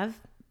have,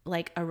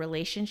 like a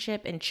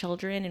relationship and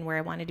children and where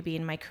I wanted to be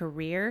in my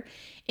career,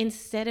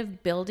 instead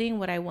of building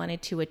what I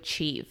wanted to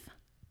achieve.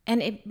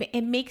 And it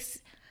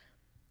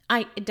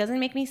doesn't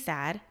make me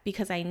sad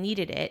because I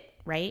needed it,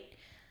 right?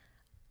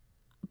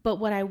 But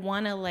what I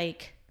want to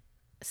like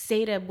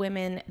say to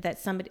women that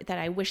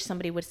I wish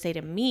somebody would say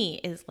to me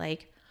is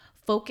like,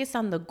 focus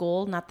on the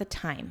goal, not the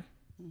time.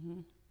 Mm-hmm.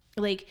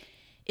 Like,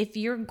 if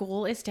your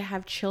goal is to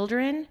have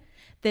children,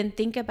 then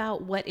think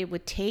about what it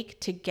would take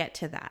to get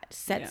to that.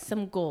 Set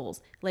some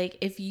goals. Like,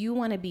 if you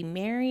want to be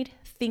married,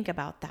 think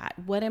about that.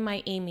 What am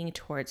I aiming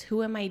towards?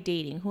 Who am I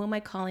dating? Who am I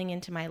calling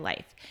into my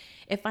life?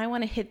 If I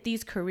want to hit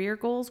these career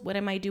goals, what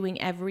am I doing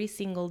every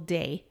single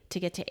day to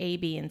get to A,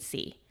 B, and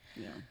C?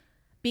 Yeah.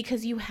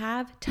 Because you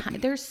have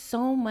time. There's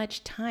so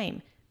much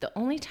time. The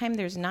only time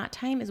there's not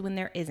time is when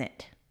there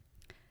isn't.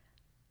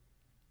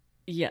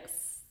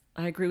 Yes,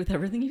 I agree with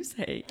everything you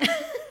say.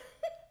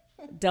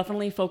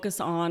 Definitely focus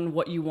on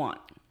what you want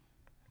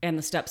and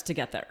the steps to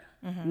get there.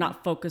 Mm-hmm.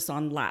 Not focus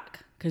on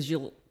lack, because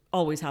you'll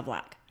always have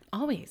lack.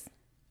 Always.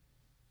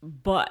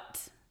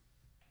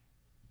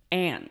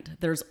 And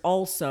there's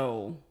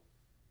also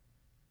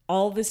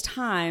all this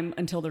time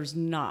until there's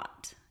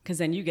not, because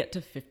then you get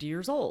to 50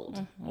 years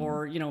old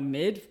or, you know,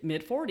 mid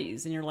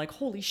 40s and you're like,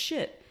 holy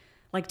shit,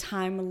 like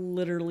time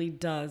literally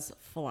does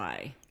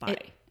fly by.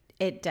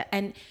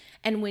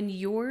 And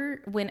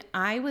when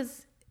I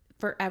was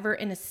forever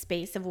in a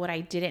space of what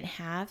I didn't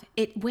have,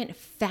 it went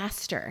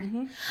faster.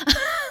 Mm-hmm.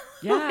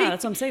 Yeah,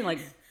 that's what I'm saying. Like,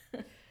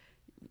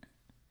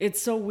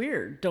 it's so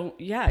weird.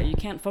 You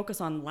can't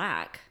focus on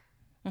lack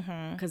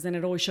Because then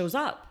it always shows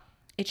up.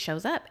 It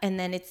shows up, and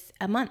then it's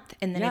a month,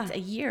 and then it's a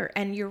year.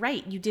 And you're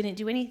right. You didn't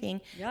do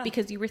anything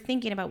because you were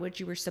thinking about what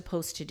you were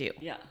supposed to do.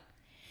 Yeah.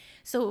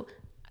 So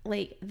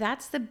like,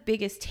 that's the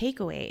biggest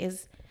takeaway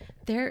is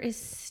there is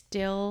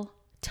still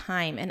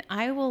time. And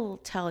I will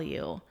tell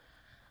you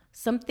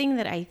something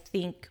that I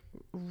think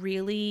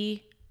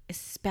really,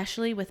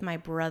 especially with my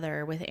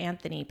brother, with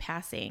Anthony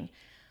passing,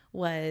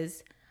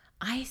 was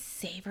I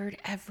savored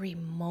every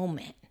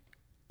moment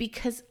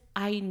because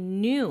I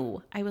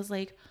knew, I was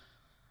like,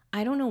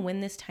 I don't know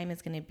when this time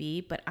is going to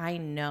be, but I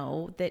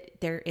know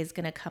that there is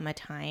going to come a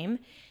time.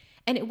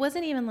 And it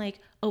wasn't even like,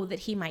 oh, that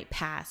he might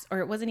pass, or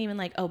it wasn't even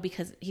like, oh,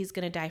 because he's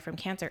going to die from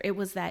cancer. It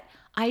was that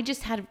I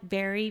just had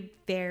very,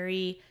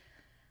 very,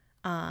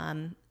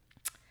 I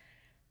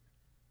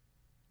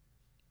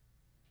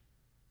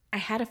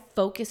had a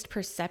focused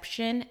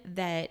perception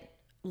that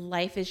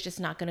life is just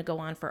not going to go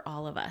on for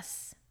all of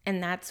us.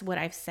 And that's what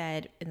I've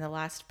said in the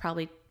last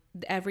probably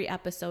every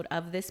episode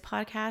of this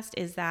podcast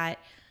is that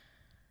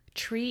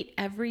treat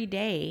every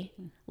day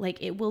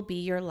like it will be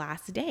your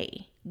last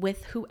day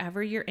with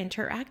whoever you're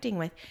interacting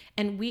with.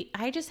 And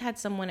I just had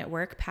someone at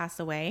work pass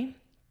away,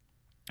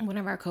 one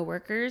of our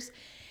coworkers,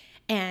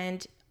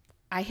 and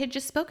I had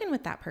just spoken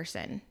with that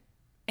person,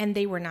 and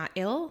they were not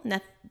ill,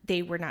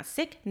 they were not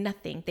sick,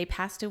 nothing. They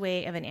passed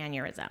away of an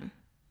aneurysm.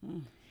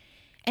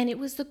 And it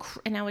was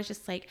and I was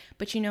just like,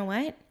 but you know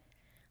what?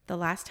 The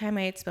last time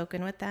I had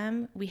spoken with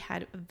them, we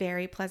had a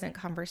very pleasant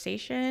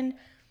conversation.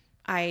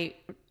 I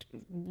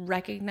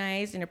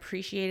recognized and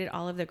appreciated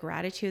all of the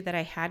gratitude that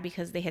I had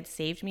because they had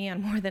saved me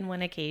on more than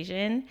one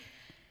occasion.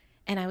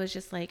 And I was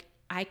just like,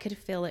 I could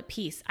feel at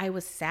peace. I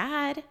was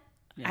sad.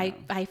 Yeah.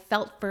 I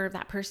felt for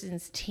that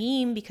person's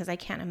team because I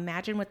can't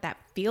imagine what that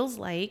feels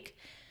like.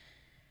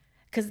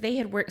 Because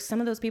some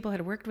of those people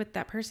had worked with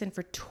that person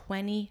for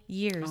 20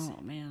 years.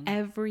 Oh, man.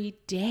 Every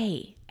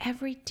day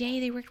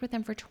they worked with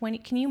them for 20.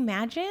 Can you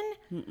imagine?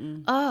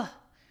 Mm-mm. Oh.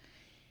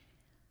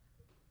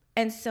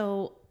 And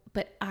so,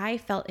 but I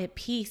felt at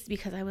peace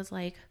because I was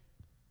like,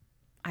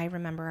 I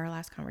remember our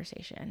last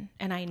conversation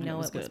and I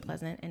know it was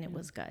pleasant and it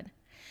was good.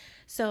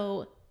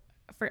 So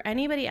for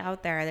anybody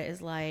out there that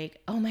is like,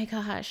 oh my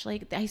gosh,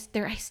 like I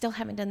still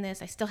haven't done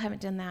this. I still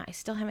haven't done that. I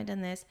still haven't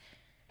done this.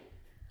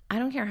 I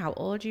don't care how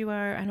old you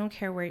are. I don't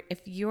care if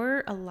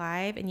you're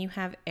alive and you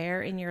have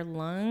air in your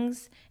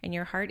lungs and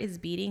your heart is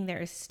beating, there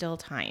is still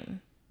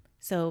time.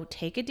 So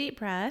take a deep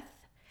breath,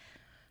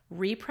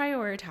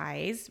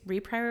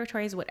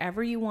 reprioritize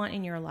whatever you want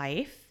in your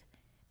life,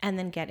 and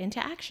then get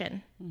into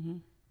action. Mm-hmm.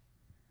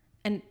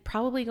 And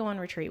probably go on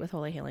retreat with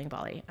Holy Healing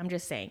Bali. I'm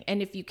just saying.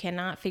 And if you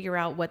cannot figure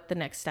out what the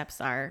next steps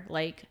are,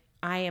 like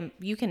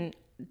you can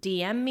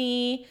DM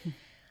me.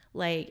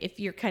 Like if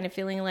you're kind of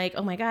feeling like,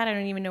 oh my God, I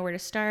don't even know where to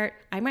start.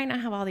 I might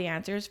not have all the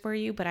answers for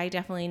you, but I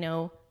definitely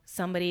know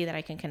somebody that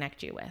I can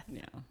connect you with.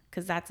 Yeah.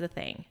 Because that's the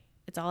thing.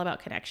 It's all about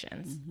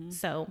connections. Mm-hmm.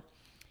 So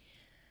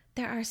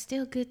there are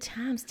still good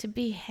times to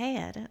be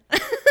had.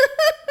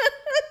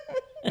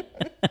 I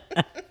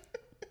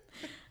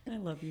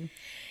love you.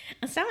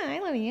 So I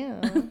love you.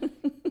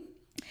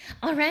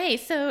 All right.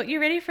 So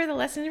you ready for the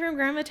lesson from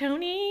Grandma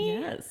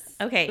Tony? Yes.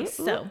 Okay.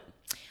 So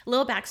a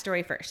little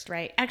backstory first,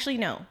 right? Actually,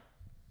 no.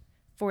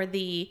 For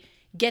the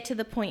get to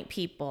the point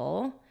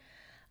people,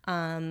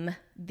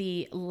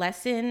 the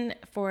lesson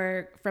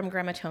from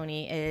Grandma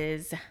Tony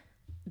is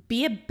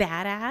be a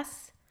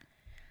badass,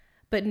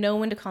 but know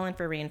when to call in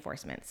for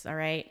reinforcements. All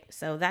right.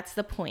 So that's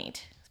the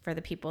point for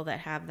the people that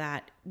have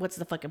that. What's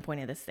the fucking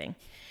point of this thing?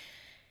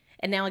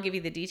 And now I'll give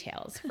you the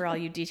details for all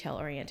you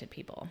detail-oriented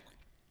people.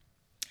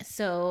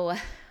 So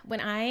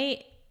when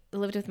I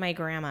lived with my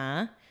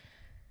grandma,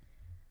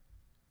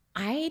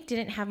 I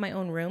didn't have my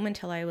own room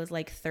until I was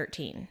like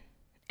 13.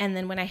 And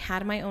then when I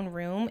had my own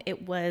room,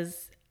 it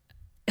was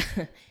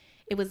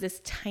this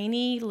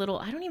tiny little,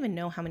 I don't even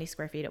know how many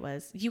square feet it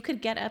was. You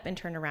could get up and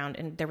turn around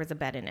and there was a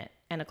bed in it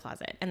and a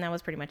closet. And that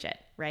was pretty much it,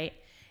 right?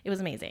 It was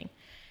amazing.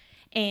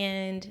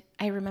 And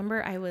I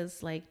remember I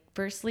was like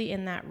firstly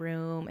in that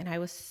room and I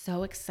was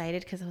so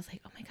excited because I was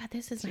like, oh my God,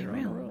 this is my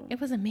room. It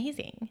was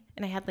amazing.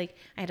 And I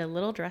had a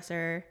little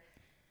dresser.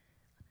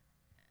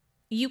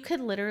 You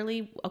could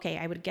literally,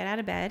 I would get out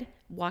of bed,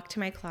 walk to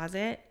my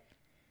closet,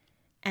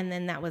 and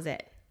then that was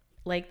it.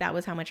 Like that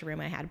was how much room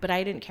I had, but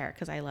I didn't care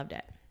because I loved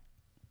it.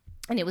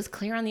 And it was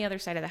clear on the other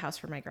side of the house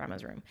from my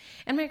grandma's room.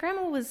 And my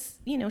grandma was,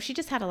 she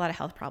just had a lot of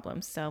health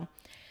problems. So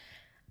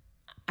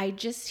I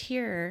just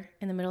hear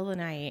in the middle of the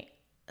night,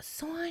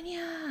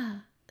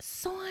 Sonya.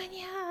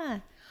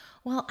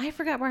 Well, I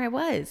forgot where I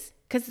was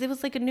because it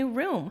was like a new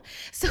room.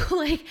 So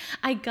like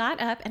I got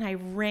up and I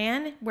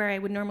ran where I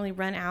would normally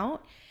run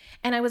out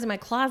and I was in my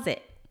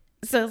closet.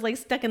 So I was like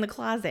stuck in the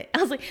closet.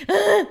 I was like,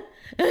 and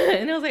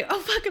I was like, oh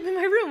fuck, I'm in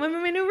my room. I'm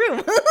in my new room.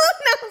 And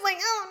I was like,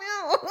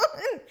 oh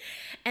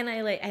no.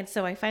 And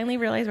so I finally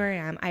realized where I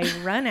am. I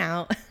run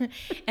out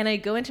and I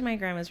go into my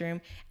grandma's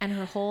room and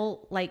her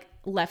whole like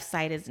left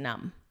side is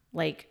numb,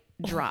 like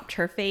dropped.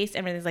 Her face,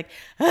 everything's like,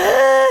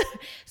 ah!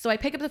 So I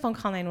pick up the phone,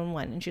 call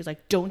 911, and she was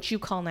like, don't you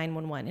call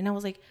 911. And I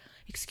was like,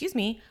 excuse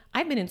me,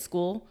 I've been in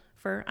school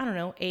for, I don't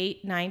know,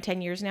 8, 9,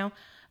 10 years now.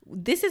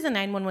 This is a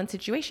 911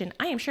 situation.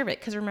 I am sure of it.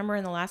 Because remember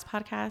in the last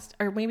podcast,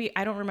 or maybe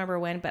I don't remember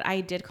when, but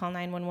I did call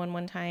 911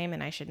 one time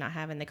and I should not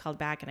have. And they called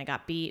back and I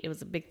got beat. It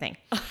was a big thing.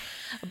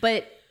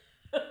 But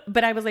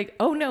I was like,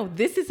 oh no,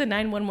 this is a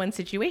 911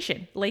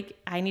 situation. Like,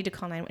 I need to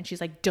call 911.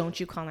 She's like, don't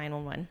you call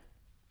 911.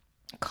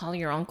 Call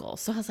your uncle.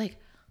 So I was like,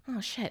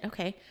 oh shit.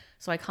 Okay.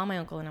 So I call my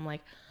uncle and I'm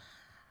like,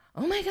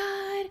 oh my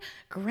God,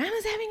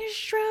 grandma's having a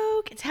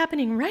stroke. It's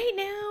happening right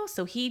now.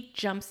 So he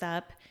jumps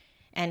up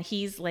and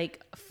he's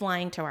like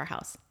flying to our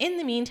house. In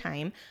the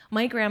meantime,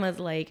 my grandma's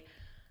like,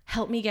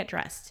 help me get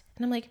dressed.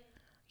 And I'm like,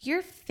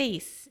 your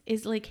face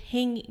is like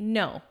hanging.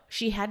 No,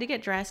 she had to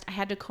get dressed. I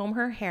had to comb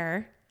her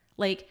hair,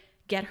 like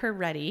get her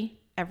ready,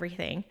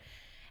 everything.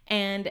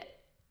 And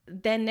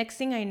then next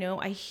thing I know,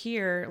 I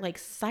hear like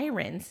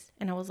sirens.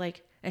 And I was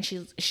like, and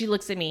she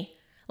looks at me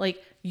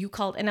like, you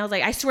called. And I was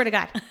like, I swear to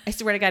God,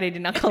 I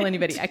did not call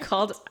anybody. I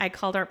called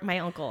my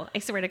uncle. I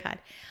swear to God.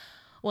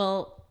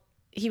 Well,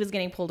 he was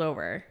getting pulled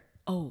over.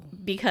 Oh,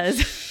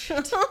 because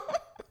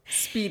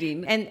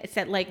speeding. And it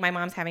said like my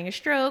mom's having a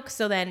stroke.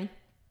 So then,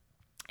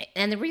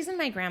 and the reason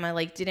my grandma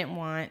like didn't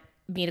want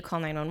me to call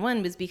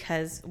 911 was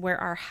because where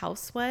our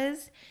house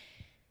was,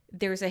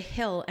 there's a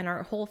hill and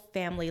our whole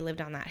family lived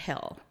on that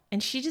hill.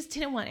 And she just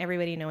didn't want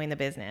everybody knowing the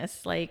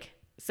business. Like,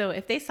 so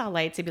if they saw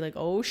lights, they'd be like,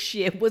 oh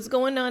shit, what's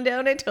going on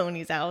down at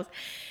Tony's house?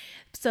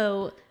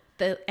 So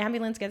the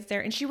ambulance gets there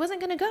and she wasn't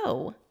going to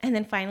go. And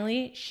then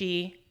finally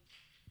she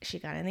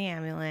got in the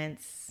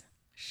ambulance.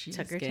 She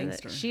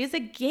is a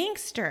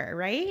gangster,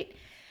 right?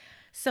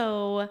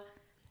 So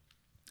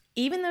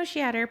even though she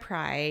had her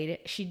pride,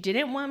 she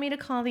didn't want me to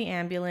call the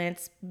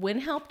ambulance. When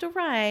help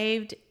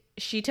arrived,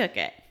 she took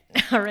it.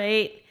 All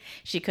right.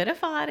 She could have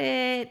fought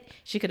it.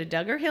 She could have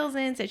dug her heels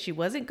in, said she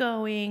wasn't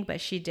going,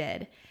 but she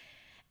did.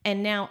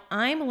 And now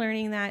I'm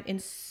learning that in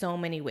so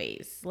many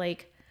ways.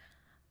 Like,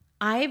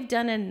 I've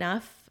done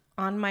enough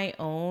on my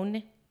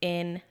own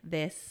in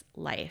this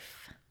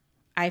life.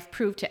 I've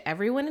proved to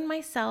everyone and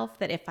myself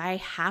that if I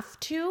have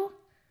to,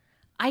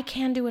 I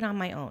can do it on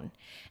my own.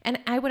 And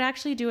I would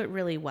actually do it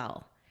really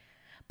well.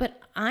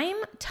 But I'm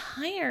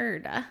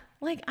tired.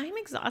 Like, I'm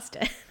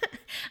exhausted.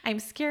 I'm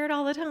scared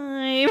all the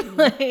time.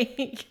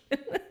 Like,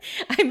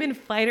 I'm in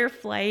fight or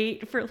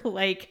flight for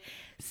like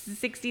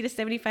 60 to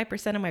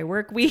 75% of my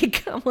work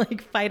week. I'm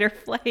like fight or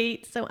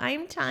flight. So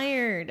I'm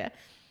tired.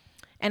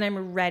 And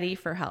I'm ready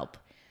for help.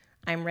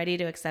 I'm ready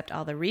to accept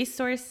all the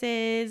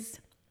resources.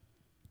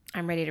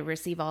 I'm ready to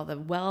receive all the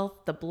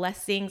wealth, the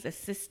blessings,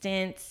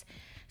 assistance.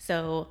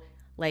 So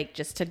like,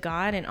 just to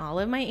God and all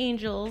of my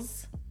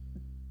angels,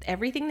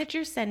 everything that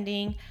you're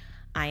sending,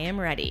 I am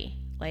ready.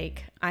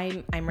 Like,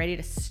 I'm ready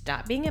to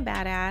stop being a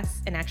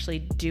badass and actually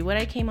do what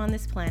I came on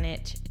this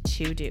planet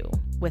to do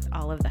with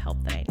all of the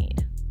help that I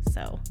need.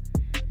 So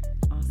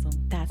awesome.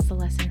 That's the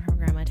lesson from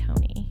Grandma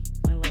Tony.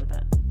 I love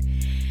that.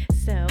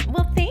 So,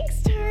 well,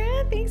 thanks,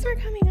 Tara. Thanks for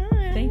coming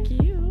on. Thank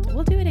you.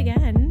 We'll do it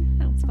again.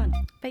 That was fun.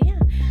 But yeah,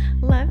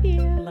 love you.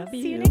 Love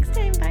you. See you next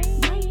time.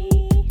 Bye.